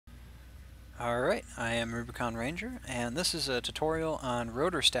Alright, I am Rubicon Ranger, and this is a tutorial on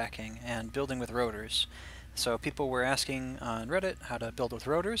rotor stacking and building with rotors. So people were asking on Reddit how to build with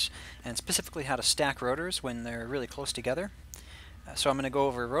rotors, and specifically how to stack rotors when they're really close together. So I'm going to go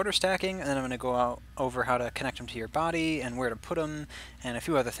over rotor stacking, and then I'm going to go over how to connect them to your body, and where to put them, and a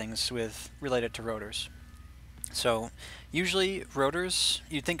few other things related to rotors. So usually rotors,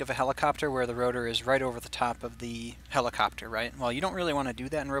 you'd think of a helicopter where the rotor is right over the top of the helicopter, right? Well, you don't really want to do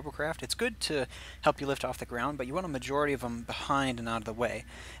that in Robocraft. It's good to help you lift off the ground, but you want a majority of them behind and out of the way.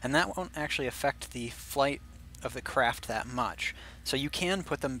 And that won't actually affect the flight of the craft that much. So you can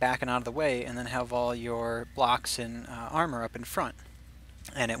put them back and out of the way and then have all your blocks and armor up in front.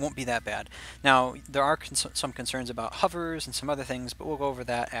 And it won't be that bad. Now, there are some concerns about hovers and some other things, but we'll go over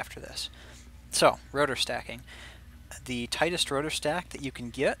that after this. So, rotor stacking. The tightest rotor stack that you can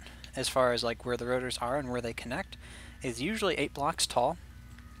get, as far as like where the rotors are and where they connect, is usually 8 blocks tall.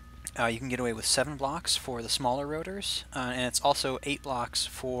 You can get away with 7 blocks for the smaller rotors, and it's also 8 blocks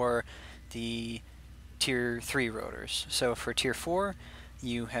for the Tier 3 rotors. So for Tier 4,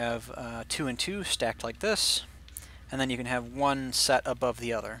 you have 2 and 2 stacked like this, and then you can have one set above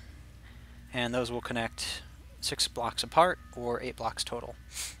the other. And those will connect 6 blocks apart, or 8 blocks total.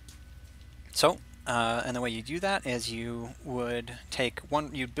 So, and the way you do that is you would take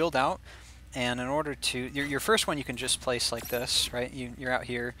one, you'd build out, and in order to, your first one you can just place like this, right? You're out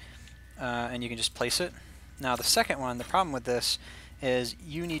here, and you can just place it. Now the second one, the problem with this is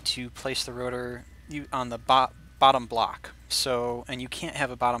you need to place the rotor on the bottom block. So, and you can't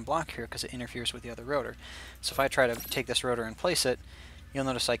have a bottom block here because it interferes with the other rotor. So if I try to take this rotor and place it, you'll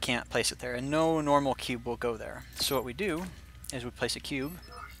notice I can't place it there, and no normal cube will go there. So what we do is we place a cube.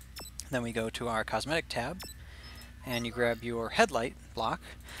 Then we go to our cosmetic tab, and you grab your headlight block.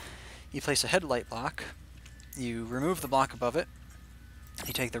 You place a headlight block, you remove the block above it,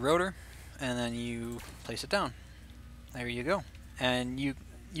 you take the rotor, and then you place it down. There you go. And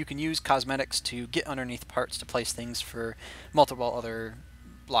you can use cosmetics to get underneath parts to place things for multiple other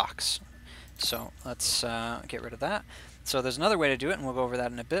blocks. So let's get rid of that. So there's another way to do it, and we'll go over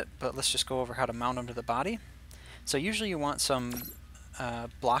that in a bit, but let's just go over how to mount them to the body. So usually you want some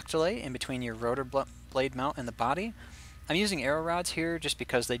block delay in between your rotor blade mount and the body. I'm using arrow rods here just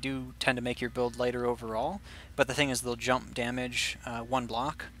because they do tend to make your build lighter overall, but the thing is they'll jump damage one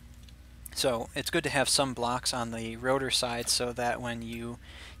block. So it's good to have some blocks on the rotor side so that when you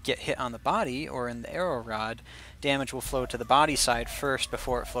get hit on the body or in the arrow rod, damage will flow to the body side first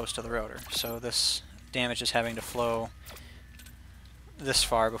before it flows to the rotor. So this damage is having to flow this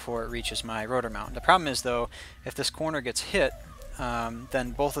far before it reaches my rotor mount. The problem is though, if this corner gets hit,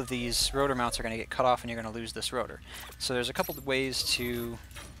 then both of these rotor mounts are going to get cut off and you're going to lose this rotor. So there's a couple of ways to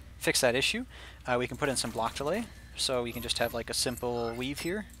fix that issue. We can put in some block delay, so we can just have like a simple weave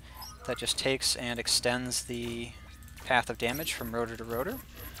here that just takes and extends the path of damage from rotor to rotor.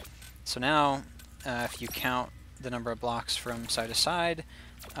 So now if you count the number of blocks from side to side,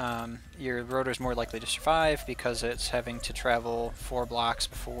 your rotor is more likely to survive because it's having to travel 4 blocks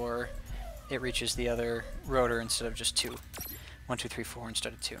before it reaches the other rotor instead of just 2. 1, 2, 3, 4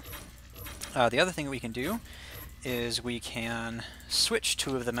 instead of 2. The other thing that we can do is we can switch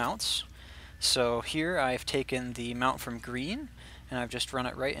 2 of the mounts. So here I've taken the mount from green and I've just run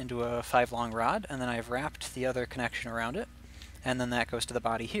it right into a 5 long rod, and then I've wrapped the other connection around it, and then that goes to the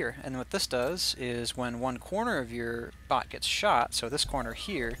body here. And what this does is when one corner of your bot gets shot, so this corner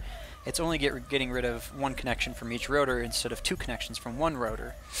here, it's only getting rid of 1 connection from each rotor instead of 2 connections from 1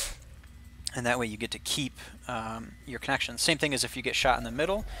 rotor. And that way you get to keep your connections. Same thing as if you get shot in the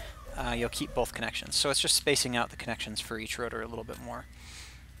middle, you'll keep both connections. So it's just spacing out the connections for each rotor a little bit more.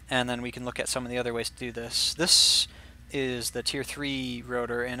 And then we can look at some of the other ways to do this. This is the Tier 3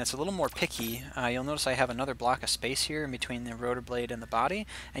 rotor, and it's a little more picky. You'll notice I have another block of space here in between the rotor blade and the body,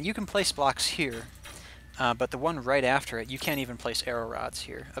 and you can place blocks here. But the one right after it, you can't even place arrow rods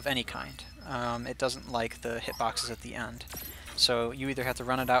here of any kind. It doesn't like the hitboxes at the end. So you either have to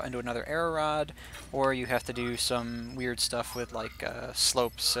run it out into another arrow rod, or you have to do some weird stuff with like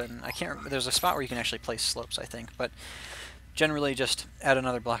slopes, and I can't remember, there's a spot where you can actually place slopes, I think, but generally just add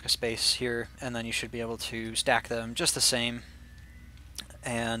another block of space here, and then you should be able to stack them just the same.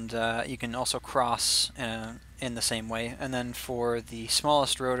 And you can also cross in the same way. And then for the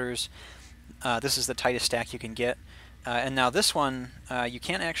smallest rotors, this is the tightest stack you can get. And now this one, you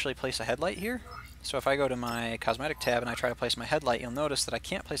can't actually place a headlight here. So if I go to my cosmetic tab and I try to place my headlight, you'll notice that I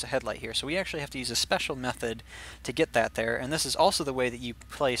can't place a headlight here. So we actually have to use a special method to get that there, and this is also the way that you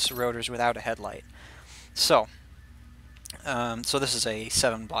place rotors without a headlight. So, so this is a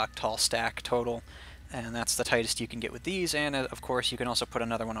 7 block tall stack total, and that's the tightest you can get with these, and of course you can also put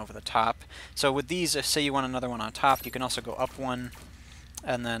another one over the top. So with these, if say you want another one on top, you can also go up one,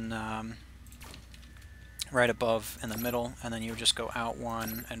 and then right above in the middle, and then you just go out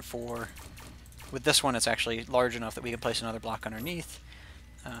 1 and 4. With this one, it's actually large enough that we can place another block underneath.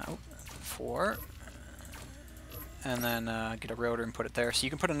 4, and then get a rotor and put it there. So you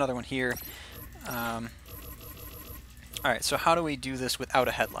can put another one here. Alright, so how do we do this without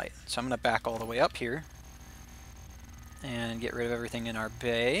a headlight? So I'm going to back all the way up here and get rid of everything in our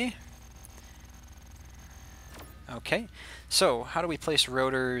bay. Okay, so how do we place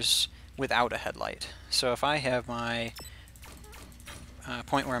rotors without a headlight? So if I have my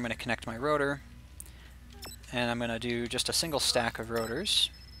point where I'm going to connect my rotor, and I'm going to do just a single stack of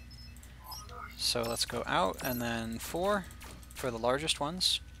rotors. So let's go out, and then 4 for the largest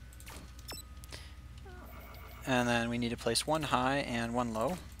ones. And then we need to place 1 high and 1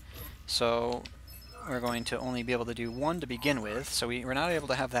 low. So we're going to only be able to do 1 to begin with, so we're not able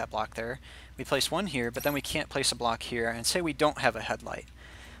to have that block there. We place 1 here, but then we can't place a block here, and say we don't have a headlight.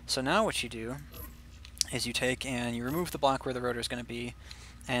 So now what you do is you take and you remove the block where the rotor is going to be,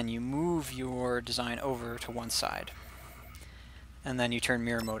 and you move your design over to one side. And then you turn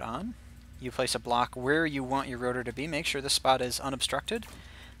mirror mode on. You place a block where you want your rotor to be. Make sure this spot is unobstructed.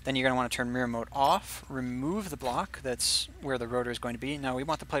 Then you're going to want to turn mirror mode off, remove the block that's where the rotor is going to be. Now we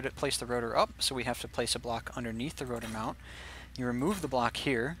want to place the rotor up, so we have to place a block underneath the rotor mount. You remove the block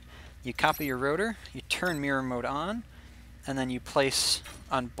here, you copy your rotor, you turn mirror mode on, and then you place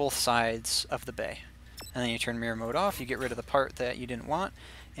on both sides of the bay. And then you turn mirror mode off, you get rid of the part that you didn't want,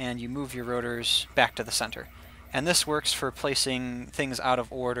 and you move your rotors back to the center. And this works for placing things out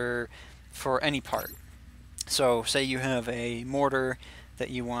of order for any part. So say you have a mortar that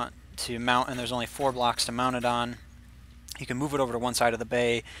you want to mount and there's only 4 blocks to mount it on. You can move it over to one side of the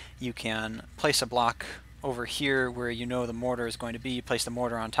bay. You can place a block over here where you know the mortar is going to be. You place the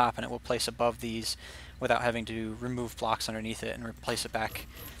mortar on top and it will place above these without having to remove blocks underneath it and replace it back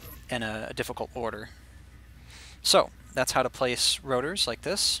in a difficult order. So that's how to place rotors like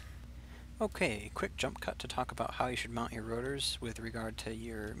this. Okay, quick jump cut to talk about how you should mount your rotors with regard to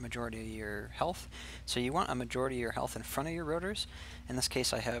your majority of your health. So you want a majority of your health in front of your rotors. In this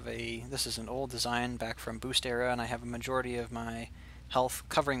case I have this is an old design back from Boost era, and I have a majority of my health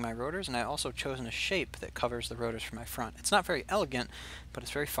covering my rotors, and I've also chosen a shape that covers the rotors from my front. It's not very elegant, but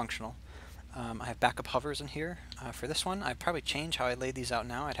it's very functional. I have backup hovers in here. For this one, I'd probably change how I laid these out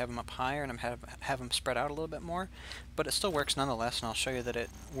now. I'd have them up higher and have them spread out a little bit more, but it still works nonetheless, and I'll show you that it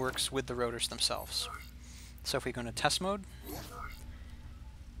works with the rotors themselves. So if we go into test mode,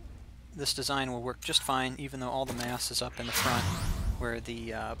 this design will work just fine, even though all the mass is up in the front where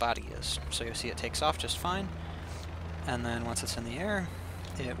the body is. So you'll see it takes off just fine, and then once it's in the air,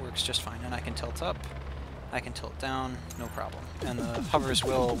 it works just fine. And I can tilt up, I can tilt down, no problem. And the hovers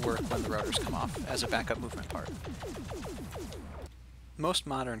will work when the rotors come off as a backup movement part. Most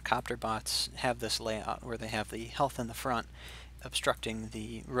modern copter bots have this layout where they have the health in the front obstructing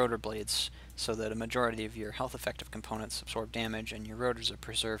the rotor blades so that a majority of your health effective components absorb damage and your rotors are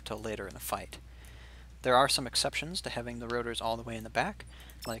preserved till later in the fight. There are some exceptions to having the rotors all the way in the back,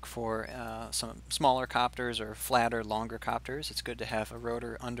 like for some smaller copters or flatter, longer copters. It's good to have a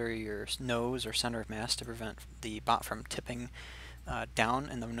rotor under your nose or center of mass to prevent the bot from tipping down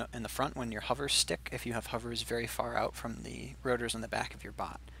in the front when your hovers stick, if you have hovers very far out from the rotors in the back of your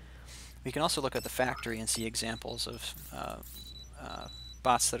bot. We can also look at the factory and see examples of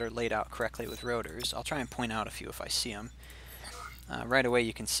bots that are laid out correctly with rotors. I'll try and point out a few if I see them. Right away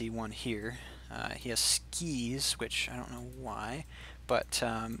you can see one here. He has skis, which I don't know why, but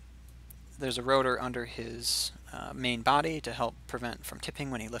there's a rotor under his main body to help prevent from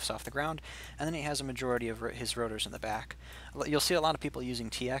tipping when he lifts off the ground, and then he has a majority of his rotors in the back. You'll see a lot of people using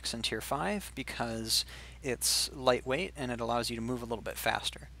TX in Tier 5 because it's lightweight and it allows you to move a little bit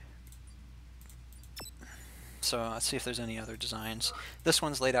faster. So let's see if there's any other designs. This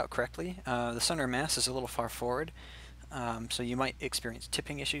one's laid out correctly. The center of mass is a little far forward. So you might experience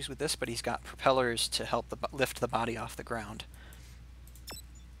tipping issues with this, but he's got propellers to help lift the body off the ground.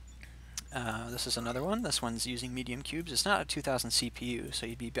 This is another one. This one's using medium cubes. It's not a 2000 CPU, so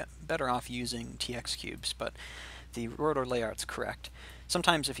you'd be better off using TX cubes, but the rotor layout's correct.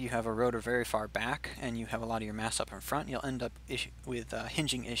 Sometimes if you have a rotor very far back and you have a lot of your mass up in front, you'll end up with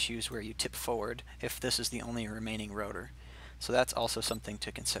hinging issues where you tip forward if this is the only remaining rotor. So that's also something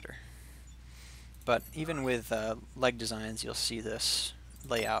to consider. But even with leg designs, you'll see this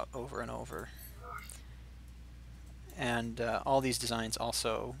layout over and over. And all these designs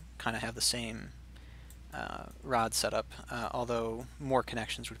also kind of have the same rod setup, although more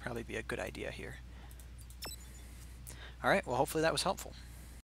connections would probably be a good idea here. Alright, well hopefully that was helpful.